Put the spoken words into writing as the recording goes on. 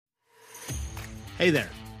Hey there.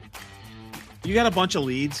 You got a bunch of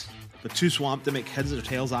leads, but too swamped to make heads or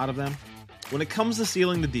tails out of them? When it comes to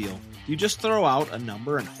sealing the deal, do you just throw out a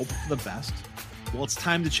number and hope for the best? Well, it's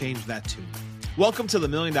time to change that tune. Welcome to the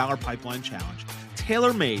 $1 Million Pipeline Challenge,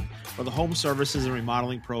 tailor-made for the home services and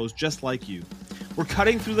remodeling pros just like you. We're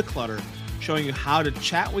cutting through the clutter, showing you how to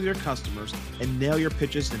chat with your customers and nail your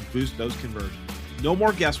pitches and boost those conversions. No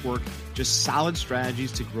more guesswork, just solid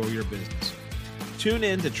strategies to grow your business. Tune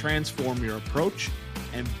in to transform your approach,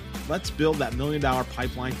 and let's build that $1 Million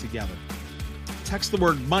pipeline together. Text the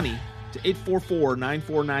word money to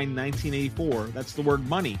 844-949-1984. That's the word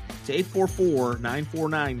money to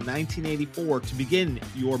 844-949-1984 to begin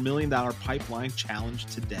your $1 Million Pipeline Challenge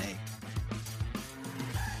today.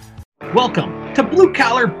 Welcome to Blue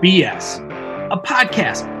Collar BS, a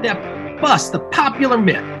podcast that busts the popular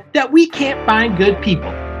myth that we can't find good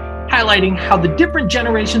people, highlighting how the different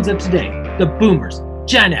generations of today, the boomers,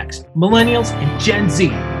 Gen X, millennials, and Gen Z,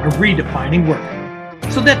 are redefining work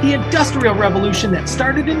so that the industrial revolution that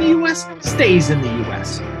started in the U.S. stays in the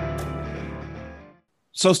U.S.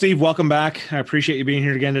 So, Steve, welcome back. I appreciate you being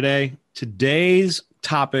here again today. Today's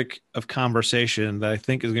topic of conversation that I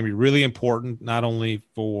think is going to be really important, not only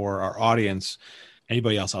for our audience,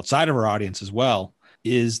 anybody else outside of our audience as well,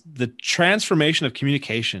 is the transformation of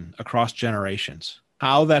communication across generations,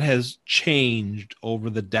 how that has changed over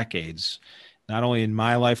the decades, not only in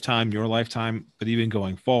my lifetime, your lifetime, but even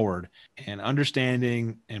going forward, and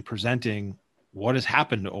understanding and presenting what has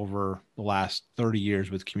happened over the last 30 years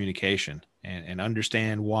with communication, and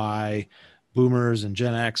understand why boomers and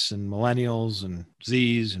Gen X and millennials and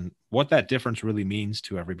Zs and what that difference really means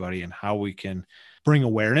to everybody and how we can bring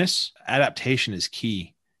awareness. Adaptation is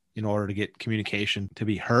key in order to get communication to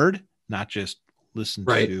be heard, not just listened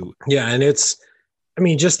to. Yeah. And it's,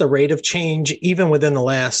 just the rate of change, even within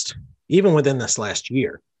this last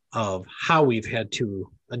year, of how we've had to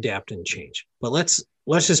adapt and change. But let's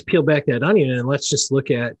just peel back that onion and let's just look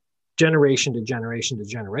at generation to generation to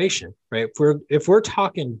generation, right? If we're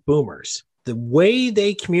talking boomers, the way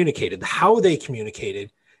they communicated, how they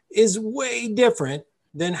communicated is way different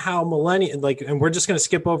than how millennials, and we're just going to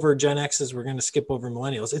skip over Gen X's, we're going to skip over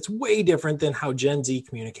millennials. It's way different than how Gen Z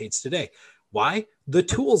communicates today. Why? The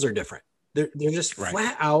tools are different. They're just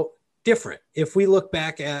flat out different. If we look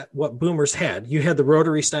back at what boomers had, you had the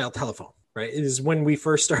rotary style telephone, right? It is when we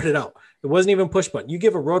first started out. It wasn't even push button. You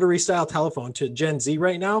give a rotary style telephone to Gen Z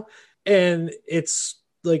right now, and it's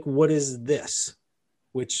like, what is this?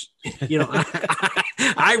 Which,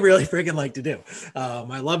 I really freaking like to do.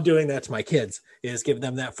 I love doing that to my kids, is give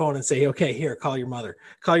them that phone and say, okay, here, call your mother,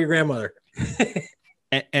 call your grandmother.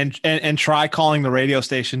 And try calling the radio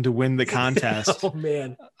station to win the contest. Oh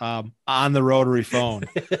man. On the rotary phone.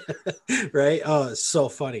 Right. Oh, it's so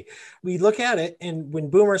funny. We look at it, and when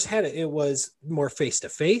boomers had it, it was more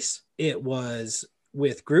face-to-face. It was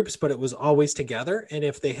with groups, but it was always together. And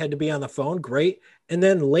if they had to be on the phone, great. And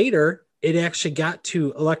then later it actually got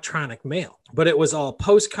to electronic mail, but it was all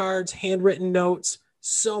postcards, handwritten notes.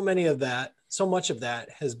 So much of that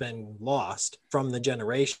has been lost from the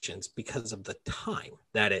generations because of the time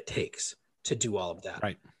that it takes to do all of that.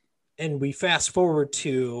 Right. And we fast forward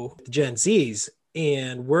to Gen Zs,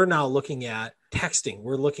 and we're now looking at texting.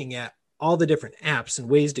 We're looking at all the different apps and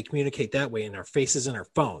ways to communicate that way in our faces and our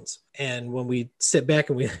phones. And when we sit back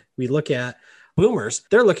and we look at boomers,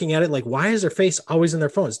 they're looking at it like, why is their face always in their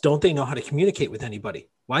phones? Don't they know how to communicate with anybody?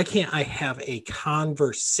 Why can't I have a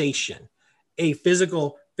conversation, a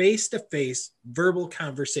physical face-to-face verbal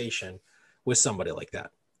conversation with somebody like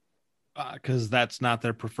that? Because that's not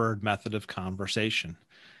their preferred method of conversation.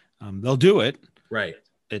 They'll do it. Right.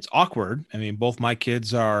 It's awkward. Both my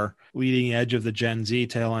kids are leading edge of the Gen Z,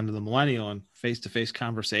 tail end of the millennial, and face-to-face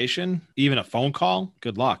conversation, even a phone call,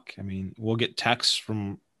 good luck. We'll get texts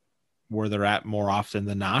from where they're at more often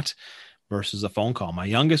than not versus a phone call. My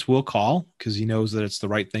youngest will call because he knows that it's the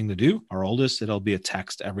right thing to do. Our oldest, it'll be a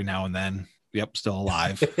text every now and then. Yep, still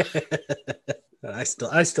alive. I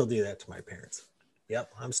still do that to my parents.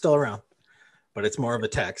 Yep, I'm still around, but it's more of a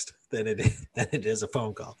text than it is a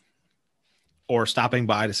phone call. Or stopping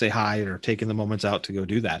by to say hi, or taking the moments out to go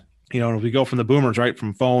do that. If we go from the boomers, right,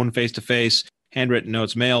 from phone, face-to-face, handwritten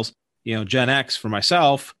notes, mails, Gen X for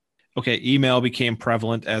myself, okay, email became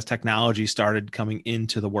prevalent as technology started coming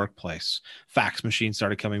into the workplace. Fax machines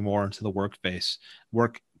started coming more into the workplace.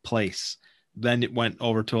 then it went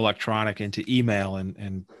over to electronic, into email,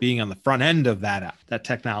 and being on the front end of that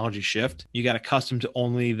technology shift, you got accustomed to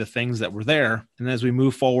only the things that were there. And as we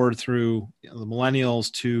move forward through the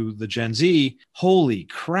millennials to the Gen Z, holy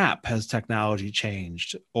crap, has technology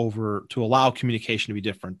changed over to allow communication to be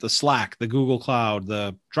different. The Slack, the Google Cloud,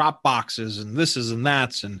 the Dropboxes, and this is and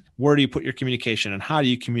that's, and where do you put your communication, and how do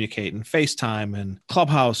you communicate, and FaceTime and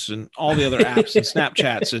Clubhouse and all the other apps and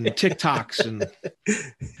Snapchats and TikToks and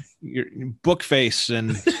your Bookface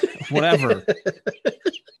and whatever.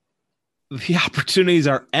 The opportunities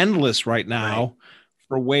are endless right now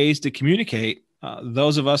for ways to communicate.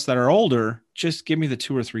 Those of us that are older, just give me the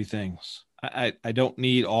 2 or 3 things. I don't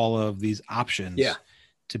need all of these options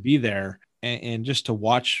to be there, and just to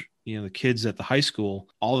watch, the kids at the high school,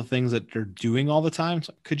 all the things that they're doing all the time.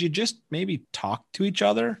 So could you just maybe talk to each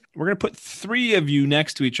other? We're going to put 3 of you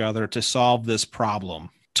next to each other to solve this problem.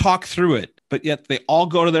 Talk through it. But yet they all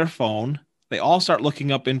go to their phone. They all start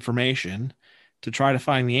looking up information to try to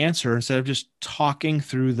find the answer instead of just talking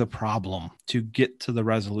through the problem to get to the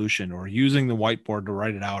resolution, or using the whiteboard to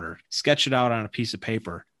write it out or sketch it out on a piece of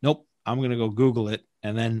paper. Nope. I'm going to go Google it,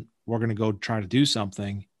 and then we're going to go try to do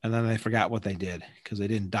something. And then they forgot what they did because they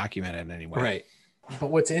didn't document it anyway. Right. But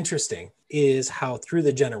what's interesting is how through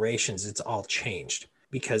the generations, it's all changed.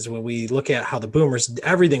 Because when we look at how the boomers,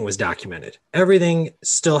 everything was documented. Everything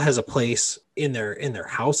still has a place in their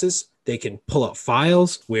houses. They can pull up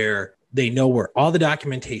files where they know where all the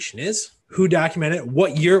documentation is, who documented it,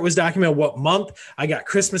 what year it was documented, what month. I got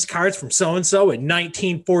Christmas cards from so-and-so in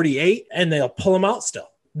 1948, and they'll pull them out still.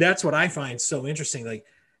 That's what I find so interesting. Like,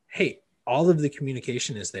 hey, all of the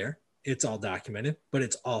communication is there. It's all documented, but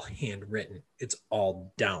it's all handwritten. It's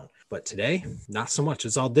all down. But today, not so much.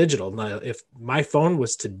 It's all digital. Now, if my phone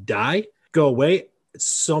was to die, go away, it's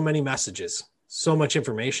so many messages, so much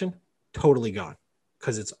information, totally gone,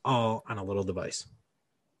 because it's all on a little device.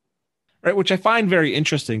 Right, which I find very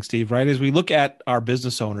interesting, Steve, right? As we look at our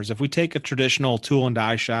business owners, if we take a traditional tool and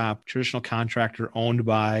die shop, traditional contractor owned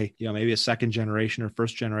by, maybe a second generation or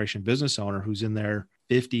first generation business owner who's in their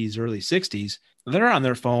 50s, early 60s, they're on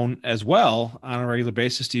their phone as well on a regular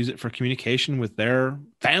basis to use it for communication with their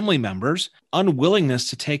family members. Unwillingness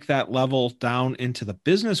to take that level down into the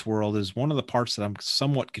business world is one of the parts that I'm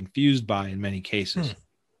somewhat confused by in many cases.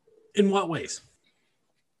 In what ways?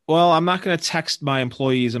 Well, I'm not going to text my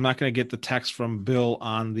employees. I'm not going to get the text from Bill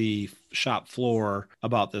on the shop floor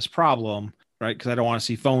about this problem, right? Because I don't want to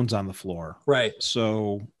see phones on the floor. Right.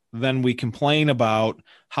 So then we complain about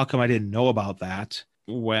how come I didn't know about that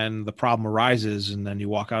when the problem arises. And then you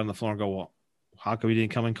walk out on the floor and go, well, how come you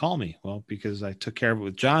didn't come and call me? Well, because I took care of it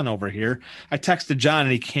with John over here. I texted John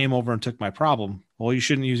and he came over and took my problem. Well, you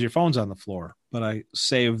shouldn't use your phones on the floor, but I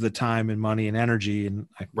saved the time and money and energy, and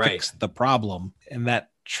I fixed the problem. And that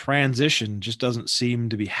transition just doesn't seem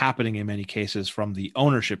to be happening in many cases from the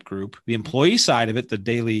ownership group. The employee side of it, the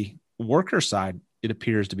daily worker side, it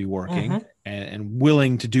appears to be working and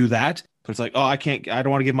willing to do that. But it's like, oh, I don't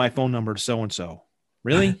want to give my phone number to so-and-so.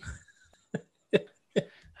 Really?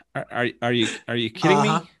 Are you kidding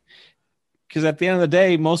me? Because at the end of the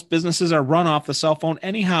day, most businesses are run off the cell phone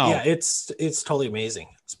anyhow. Yeah, it's totally amazing,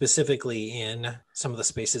 specifically in some of the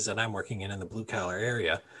spaces that I'm working in the blue collar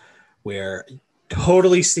area, where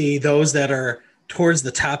totally see those that are towards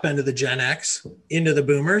the top end of the Gen X into the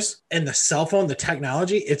boomers, and the cell phone, the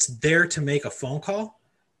technology, it's there to make a phone call,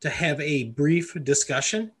 to have a brief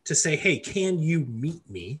discussion, to say, hey, can you meet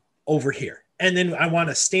me over here? And then I want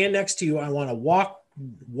to stand next to you. I want to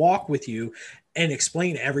walk with you and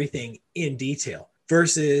explain everything in detail.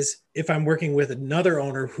 Versus if I'm working with another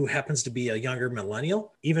owner who happens to be a younger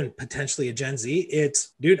millennial, even potentially a Gen Z,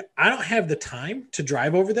 it's, dude, I don't have the time to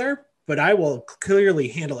drive over there, but I will clearly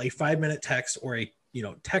handle a 5-minute text or a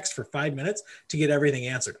text for 5 minutes to get everything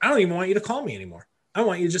answered. I don't even want you to call me anymore. I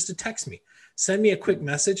want you just to text me. Send me a quick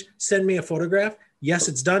message. Send me a photograph. Yes,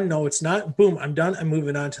 it's done. No, it's not. Boom, I'm done. I'm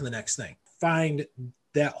moving on to the next thing. Find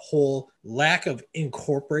that whole lack of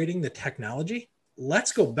incorporating the technology.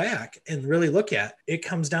 Let's go back and really look at it.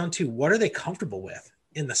 Comes down to, what are they comfortable with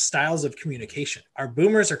in the styles of communication? Our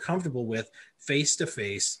boomers are comfortable with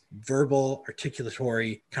face-to-face, verbal,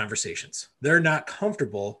 articulatory conversations. They're not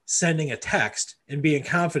comfortable sending a text and being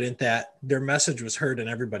confident that their message was heard and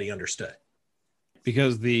everybody understood.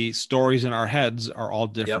 Because the stories in our heads are all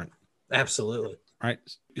different. Yep, absolutely. Right.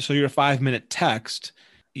 So your 5-minute text,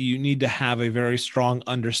 you need to have a very strong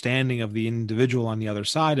understanding of the individual on the other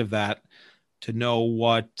side of that to know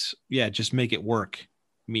what, just make it work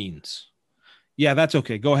means. Yeah, that's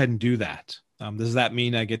okay. Go ahead and do that. Does that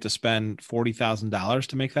mean I get to spend $40,000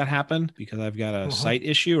 to make that happen because I've got a site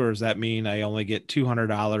issue? Or does that mean I only get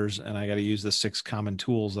 $200 and I got to use the 6 common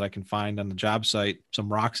tools that I can find on the job site,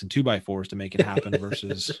 some rocks and 2x4s to make it happen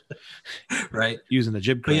versus right using the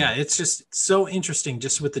jib crane? But yeah, it's just so interesting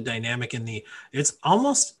just with the dynamic it's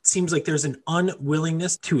almost seems like there's an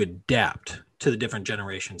unwillingness to adapt to the different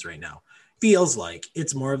generations right now. Feels like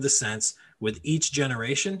it's more of the sense with each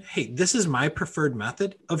generation, hey, this is my preferred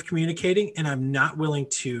method of communicating, and I'm not willing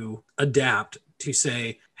to adapt to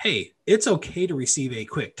say, hey, it's okay to receive a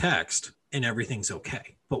quick text and everything's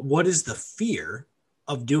okay. But what is the fear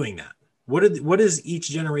of doing that? What does each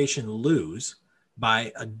generation lose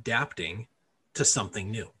by adapting to something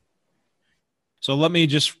new? So let me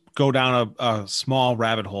just go down a small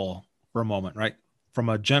rabbit hole for a moment, right? From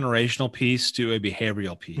a generational piece to a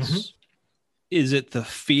behavioral piece. Is it the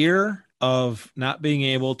fear of not being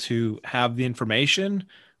able to have the information,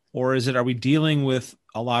 or are we dealing with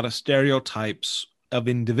a lot of stereotypes of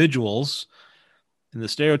individuals, and the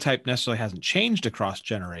stereotype necessarily hasn't changed across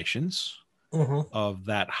generations of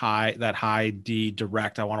that high D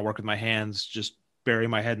direct, I want to work with my hands, just bury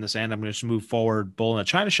my head in the sand, I'm going to just move forward, bull in a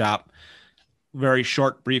china shop, very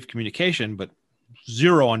short, brief communication, but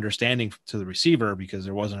zero understanding to the receiver because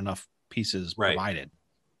there wasn't enough pieces provided.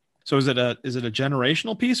 So is it a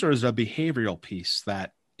generational piece, or is it a behavioral piece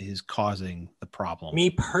that is causing the problem?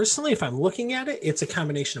 Me personally, if I'm looking at it, it's a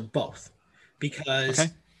combination of both,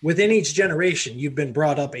 because within each generation, you've been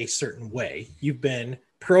brought up a certain way. You've been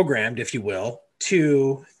programmed, if you will,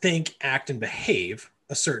 to think, act, and behave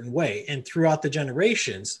a certain way. And throughout the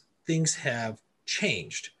generations, things have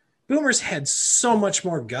changed. Boomers had so much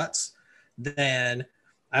more guts than,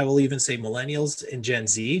 I will even say, millennials and Gen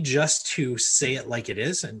Z, just to say it like it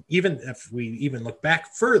is. And even if we even look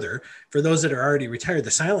back further, for those that are already retired,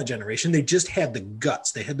 the silent generation, they just had the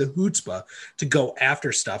guts. They had the chutzpah to go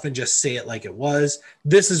after stuff and just say it like it was.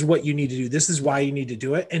 This is what you need to do. This is why you need to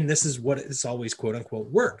do it. And this is what it's always, quote unquote,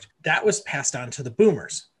 worked. That was passed on to the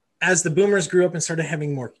boomers. As the boomers grew up and started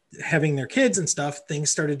having their kids and stuff,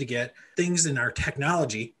 things in our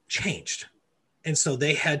technology changed. And so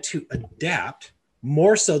they had to adapt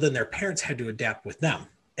more so than their parents had to adapt with them,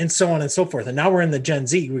 and so on and so forth. And now we're in the Gen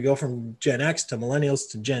Z. We go from Gen X to millennials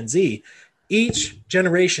to Gen Z. Each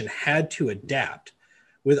generation had to adapt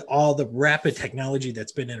with all the rapid technology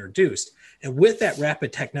that's been introduced. And with that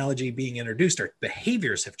rapid technology being introduced, our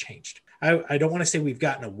behaviors have changed. I don't want to say we've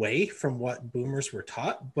gotten away from what boomers were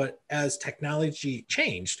taught, but as technology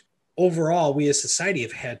changed, overall, we as society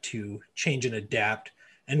have had to change and adapt.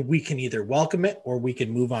 And we can either welcome it or we can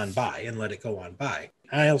move on by and let it go on by.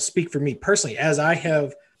 I'll speak for me personally. As I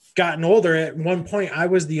have gotten older, at one point, I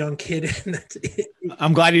was the young kid.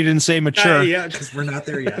 I'm glad you didn't say mature. Yeah, because we're not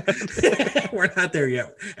there yet. We're not there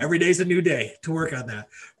yet. Every day's a new day to work on that.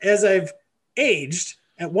 As I've aged,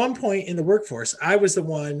 at one point in the workforce, I was the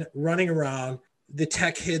one running around, the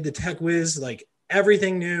tech kid, the tech whiz, like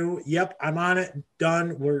everything new. Yep, I'm on it.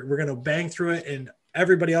 Done. We're going to bang through it. And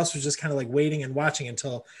everybody else was just kind of like waiting and watching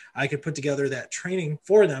until I could put together that training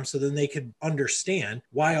for them, so then they could understand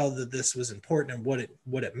why all of this was important and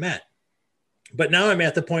what it meant. But now I'm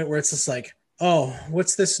at the point where it's just like, oh,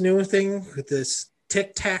 what's this new thing with this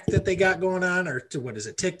TikTok that they got going on, or what is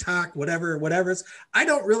it, TikTok, whatever it's, I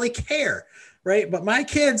don't really care, right? But my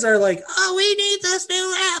kids are like, oh, we need this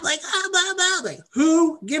new app, like, blah, blah. Like,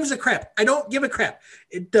 who gives a crap? I don't give a crap.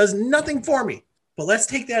 It does nothing for me. But let's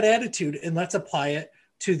take that attitude and let's apply it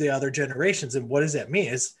to the other generations. And what does that mean?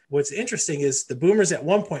 Is what's interesting is the boomers at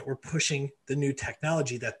one point were pushing the new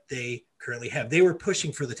technology that they currently have. They were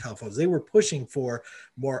pushing for the telephones. They were pushing for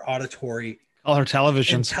more auditory color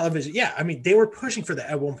televisions. Television. Yeah. I mean, they were pushing for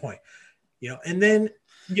that at one point, and then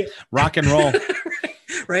rock and roll.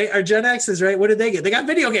 Right. Our Gen X's, right? What did they get? They got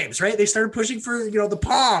video games, right? They started pushing for, the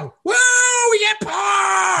Pong. Whoa, we get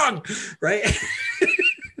Pong, right?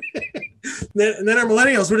 And then our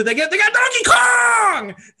millennials, what did they get? They got Donkey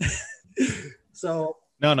Kong. So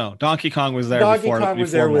no, Donkey Kong was there. Donkey Kong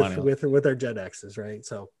was there with our Gen X's, right?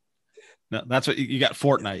 So no, that's what you got.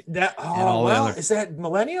 Fortnite. Is that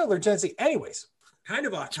millennial or Gen Z? Anyways, kind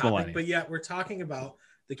of off topic, but yet we're talking about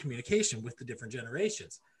the communication with the different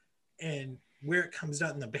generations and where it comes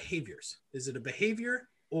out in the behaviors. Is it a behavior,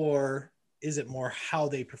 or is it more how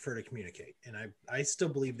they prefer to communicate? And I still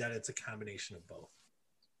believe that it's a combination of both.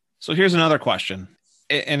 So here's another question.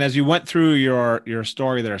 And as you went through your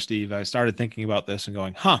story there, Steve, I started thinking about this and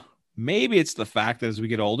going, maybe it's the fact that as we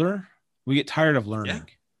get older, we get tired of learning.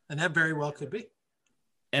 Yeah, and that very well could be.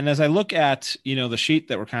 And as I look at, the sheet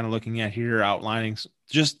that we're kind of looking at here, outlining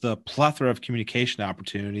just the plethora of communication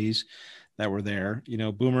opportunities that were there.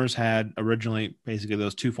 Boomers had originally basically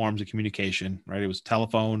those two forms of communication, right? It was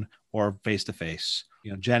telephone or face-to-face.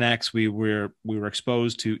 Gen X, we were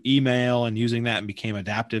exposed to email and using that and became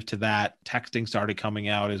adaptive to that. Texting started coming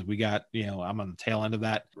out as we got, I'm on the tail end of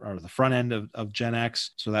that, or the front end of Gen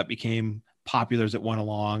X. So that became popular as it went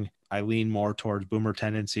along. I lean more towards boomer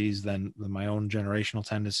tendencies than my own generational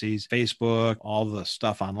tendencies. Facebook, all the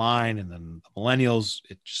stuff online, and then the millennials,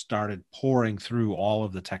 it just started pouring through all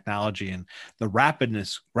of the technology and the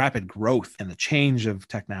rapid growth and the change of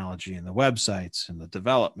technology and the websites and the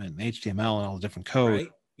development and HTML and all the different code. Right.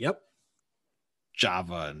 Yep.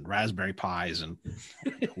 Java and Raspberry Pis and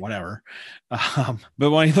whatever. But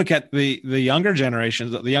when you look at the younger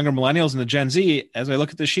generations, the younger millennials and the Gen Z, as I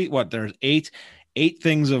look at the sheet, there's eight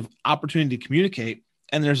things of opportunity to communicate.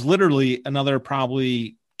 And there's literally another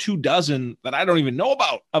probably 24 that I don't even know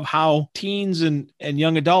about, of how teens and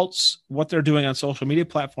young adults, what they're doing on social media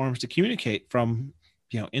platforms to communicate, from,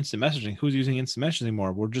 instant messaging. Who's using instant messaging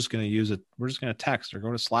anymore? We're just going to use it. We're just going to text or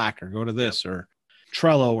go to Slack or go to this or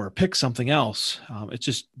Trello or pick something else. It's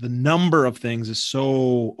just the number of things is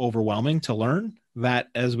so overwhelming to learn that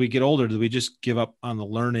as we get older, do we just give up on the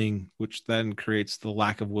learning, which then creates the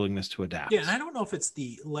lack of willingness to adapt? Yeah, and I don't know if it's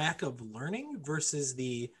the lack of learning versus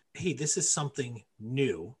hey, this is something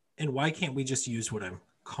new, and why can't we just use what I'm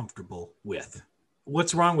comfortable with?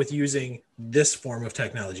 What's wrong with using this form of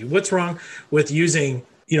technology? What's wrong with using,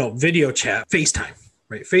 video chat, FaceTime?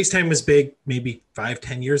 Right. FaceTime was big maybe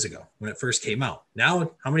 5-10 years ago when it first came out.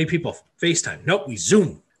 Now, how many people FaceTime? Nope, we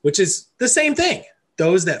Zoom, which is the same thing.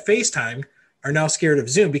 Those that FaceTime are now scared of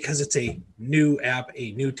Zoom because it's a new app,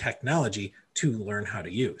 a new technology to learn how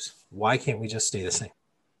to use. Why can't we just stay the same?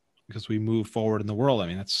 Because we move forward in the world. I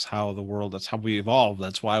mean, that's how we evolve.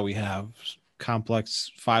 That's why we have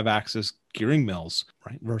complex 5-axis gearing mills,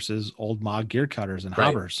 right? Versus old mod gear cutters and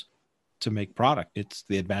hoppers to make product. It's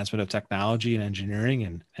the advancement of technology and engineering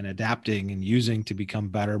and adapting and using to become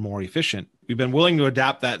better, more efficient. We've been willing to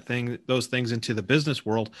adapt those things into the business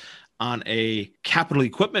world on a capital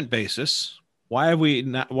equipment basis. Why have we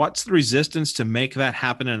not? What's the resistance to make that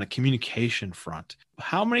happen in a communication front?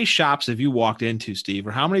 How many shops have you walked into, Steve,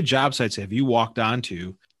 or how many job sites have you walked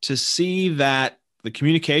onto to see that the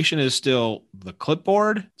communication is still the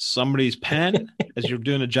clipboard, somebody's pen, as you're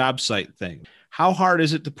doing a job site thing? How hard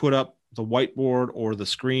is it to put up the whiteboard or the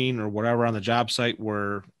screen or whatever on the job site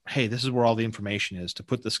where, hey, this is where all the information is, to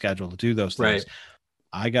put the schedule, to do those things? Right.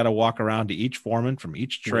 I got to walk around to each foreman from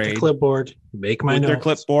each trade, with the clipboard, make my notes, their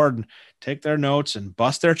clipboard, and take their notes and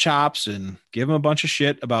bust their chops and give them a bunch of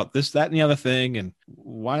shit about this, that, and the other thing. And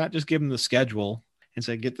why not just give them the schedule and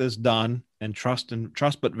say, get this done, and trust,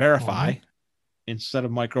 but verify, instead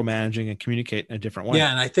of micromanaging and communicate in a different way.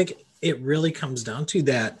 Yeah. And I think it really comes down to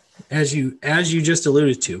that. As you just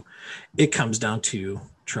alluded to, it comes down to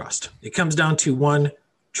trust. It comes down to, one,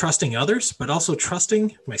 trusting others, but also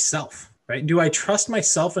trusting myself, right? Do I trust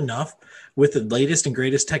myself enough with the latest and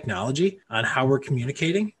greatest technology on how we're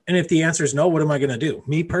communicating? And if the answer is no, what am I going to do?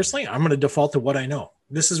 Me personally, I'm going to default to what I know.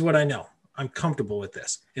 This is what I know. I'm comfortable with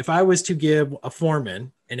this. If I was to give a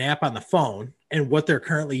foreman an app on the phone and what they're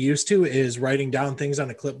currently used to is writing down things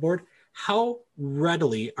on a clipboard, how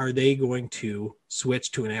readily are they going to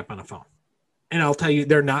switch to an app on a phone? And I'll tell you,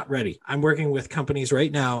 they're not ready. I'm working with companies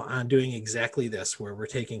right now on doing exactly this, where we're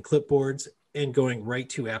taking clipboards and going right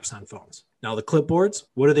to apps on phones. Now, the clipboards,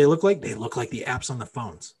 what do they look like? They look like the apps on the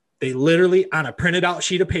phones. They literally, on a printed out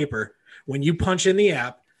sheet of paper, when you punch in the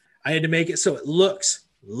app, I had to make it so it looks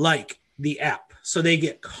like the app, so they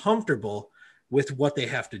get comfortable with what they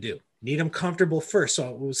have to do. Need them comfortable first.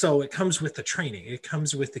 So it comes with the training, it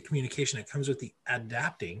comes with the communication, it comes with the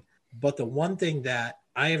adapting. But the one thing that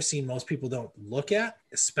I have seen most people don't look at,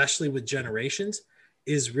 especially with generations,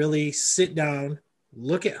 is really sit down,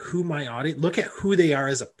 look at who my audience, look at who they are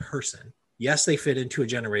as a person. Yes, they fit into a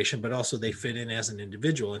generation, but also they fit in as an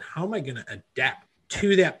individual. And how am I going to adapt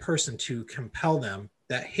to that person to compel them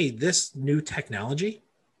that, hey, this new technology,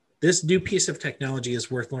 this new piece of technology is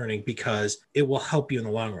worth learning because it will help you in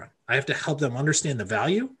the long run. I have to help them understand the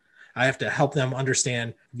value. I have to help them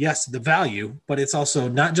understand, yes, the value, but it's also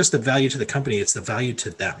not just the value to the company, it's the value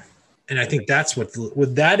to them. And I think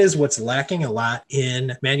that is what's lacking a lot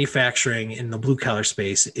in manufacturing in the blue collar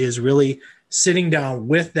space, is really sitting down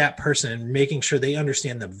with that person and making sure they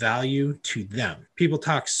understand the value to them. People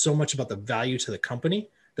talk so much about the value to the company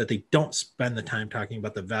that they don't spend the time talking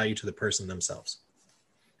about the value to the person themselves.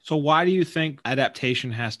 So why do you think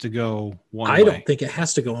adaptation has to go one way? I don't think it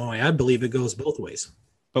has to go one way. I believe it goes both ways.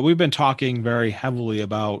 But we've been talking very heavily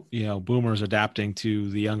about, boomers adapting to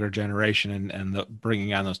the younger generation and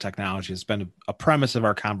bringing on those technologies. It's been a premise of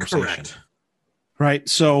our conversation. Correct. Right.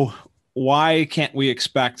 So why can't we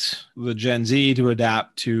expect the Gen Z to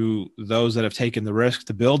adapt to those that have taken the risk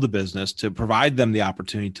to build the business, to provide them the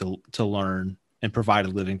opportunity to learn and provide a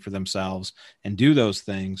living for themselves and do those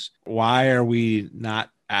things? Why are we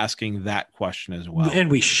not asking that question as well?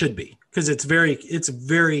 And we should be, because it's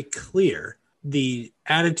very clear the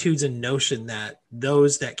attitudes and notion that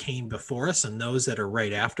those that came before us and those that are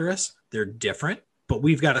right after us, they're different, but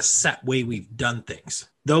we've got a set way we've done things.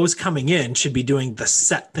 Those coming in should be doing the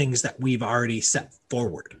set things that we've already set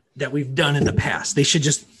forward, that we've done in the past. They should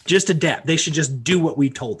just adapt. They should just do what we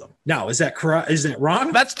told them. Now, is that correct? Is that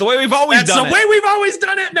wrong? That's the way we've always done it. That's the way we've always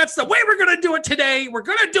done it. And that's the way we're going to do it today. We're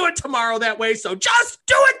going to do it tomorrow that way. So just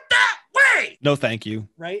do it that way. No, thank you.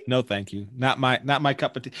 Right? No, thank you. Not my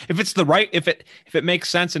cup of tea. If it's the right, if it makes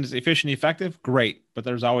sense and it's efficient and effective, great. But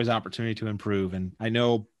there's always opportunity to improve. And I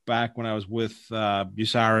know back when I was with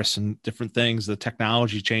Bucyrus and different things, the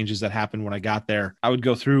technology changes that happened when I got there, I would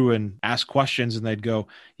go through and ask questions and they'd go,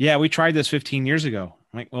 yeah, we tried this 15 years ago.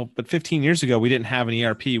 I'm like, well, but 15 years ago, we didn't have an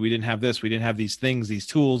ERP. We didn't have this. We didn't have these things, these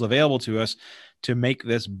tools available to us to make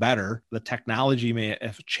this better. The technology may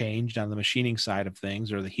have changed on the machining side of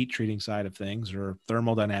things or the heat treating side of things or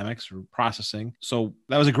thermodynamics or processing. So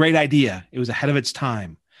that was a great idea. It was ahead of its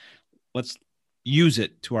time. Let's use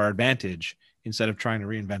it to our advantage instead of trying to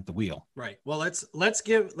reinvent the wheel. Right. Well, let's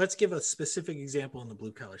give a specific example in the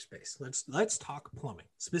blue collar space. Let's talk plumbing.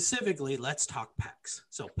 Specifically, let's talk PEX.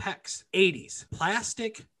 So PEX, 80s,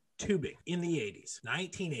 plastic tubing in the 80s,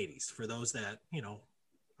 1980s, for those that,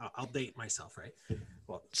 I'll date myself, right?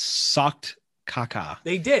 Well, sucked caca.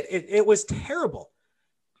 They did. It was terrible.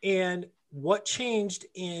 And what changed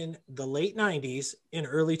in the late 90s and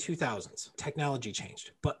early 2000s? Technology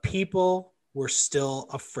changed, but people were still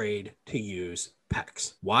afraid to use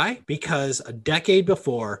PEX. Why? Because a decade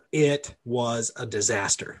before, it was a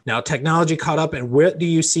disaster. Now technology caught up, and what do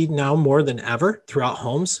you see now more than ever throughout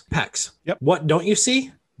homes? PEX. Yep. What don't you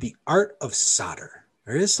see? The art of solder.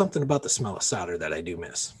 There is something about the smell of solder that I do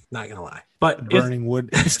miss. Not gonna lie, but burning wood.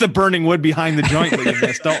 It's the burning wood behind the joint that you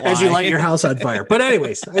miss. Don't lie. As you light your house on fire. But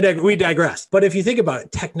anyways, we digress. But if you think about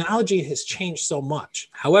it, technology has changed so much.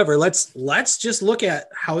 However, let's just look at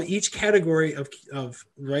how each category of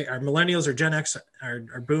right, our millennials or Gen X, our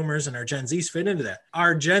boomers and our Gen Zs fit into that.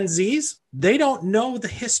 Our Gen Zs, they don't know the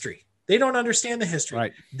history. They don't understand the history.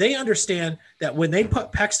 Right. They understand that when they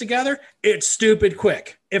put PEX together, it's stupid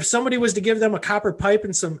quick. If somebody was to give them a copper pipe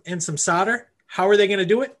and some solder, how are they going to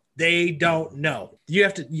do it? They don't know. You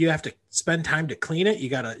have to spend time to clean it. You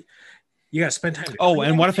gotta spend time.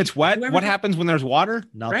 And what if it's wet? What happens when there's water?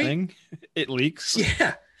 Nothing. Right? It leaks.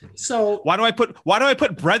 Yeah. So why do I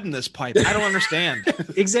put bread in this pipe? I don't understand.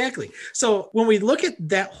 Exactly. So when we look at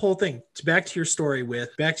that whole thing, back to your story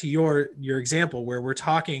back to your example where we're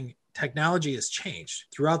talking technology has changed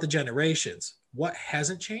throughout the generations. What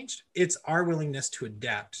hasn't changed? It's our willingness to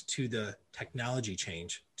adapt to the technology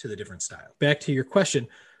change to the different style. Back to your question,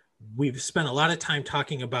 we've spent a lot of time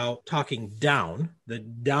talking down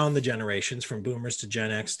the generations from boomers to Gen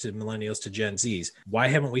X to millennials to Gen Zs. Why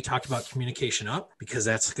haven't we talked about communication up? Because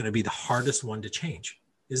that's going to be the hardest one to change,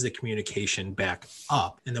 is the communication back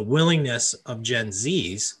up and the willingness of Gen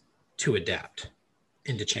Zs to adapt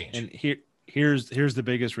and to change. And here's the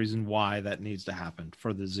biggest reason why that needs to happen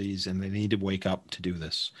for the Zs, and they need to wake up to do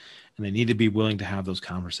this. And they need to be willing to have those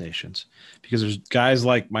conversations, because there's guys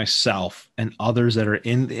like myself and others that are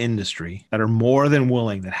in the industry that are more than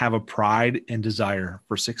willing, that have a pride and desire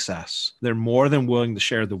for success. They're more than willing to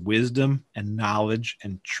share the wisdom and knowledge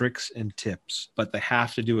and tricks and tips, but they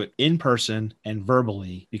have to do it in person and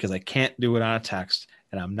verbally, because I can't do it on a text.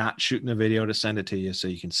 And I'm not shooting a video to send it to you so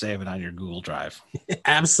you can save it on your Google Drive.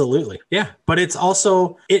 Absolutely. Yeah. But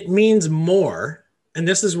it means more. And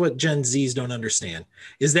this is what Gen Zs don't understand,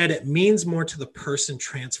 is that it means more to the person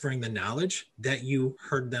transferring the knowledge that you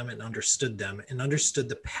heard them and understood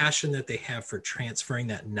the passion that they have for transferring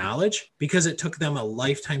that knowledge, because it took them a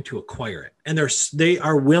lifetime to acquire it. And they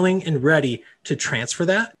are willing and ready to transfer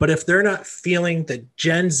that. But if they're not feeling that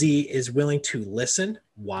Gen Z is willing to listen,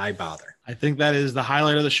 why bother? I think that is the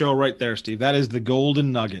highlight of the show right there, Steve. that is the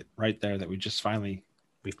golden nugget right there that we just finally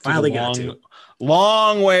got to.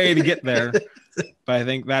 Long way to get there. But I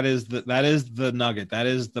think that is the nugget. That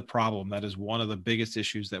is the problem. That is one of the biggest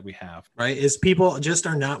issues that we have. Right? Is people just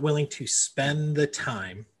are not willing to spend the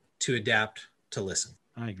time to adapt, to listen.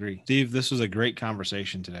 I agree. Steve, this was a great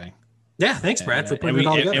conversation today. Yeah, thanks, Brad, for putting and it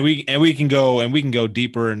all together. And we can go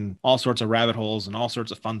deeper in all sorts of rabbit holes and all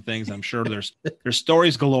sorts of fun things. I'm sure there's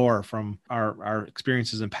stories galore from our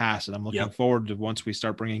experiences in past, and I'm looking forward to once we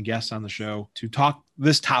start bringing guests on the show to talk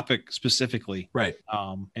this topic specifically, right?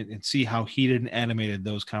 And see how heated and animated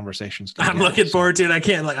those conversations. I'm looking forward to it.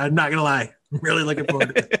 I'm not gonna lie. I'm really looking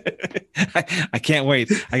forward to it. I can't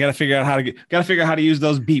wait. I got to figure out how to use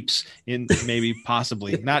those beeps in maybe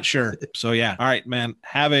possibly not sure. So yeah. All right, man.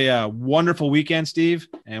 Have a wonderful weekend, Steve,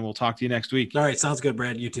 and we'll talk to you next week. All right. Sounds good,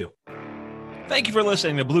 Brad. You too. Thank you for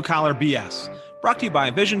listening to Blue Collar BS, brought to you by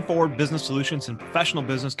Vision Forward Business Solutions and Professional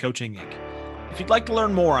Business Coaching, Inc. If you'd like to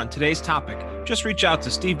learn more on today's topic, just reach out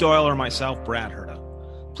to Steve Doyle or myself, Brad Herta.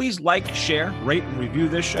 Please like, share, rate, and review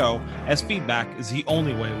this show, as feedback is the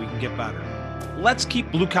only way we can get better. Let's keep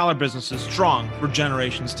blue-collar businesses strong for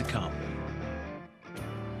generations to come.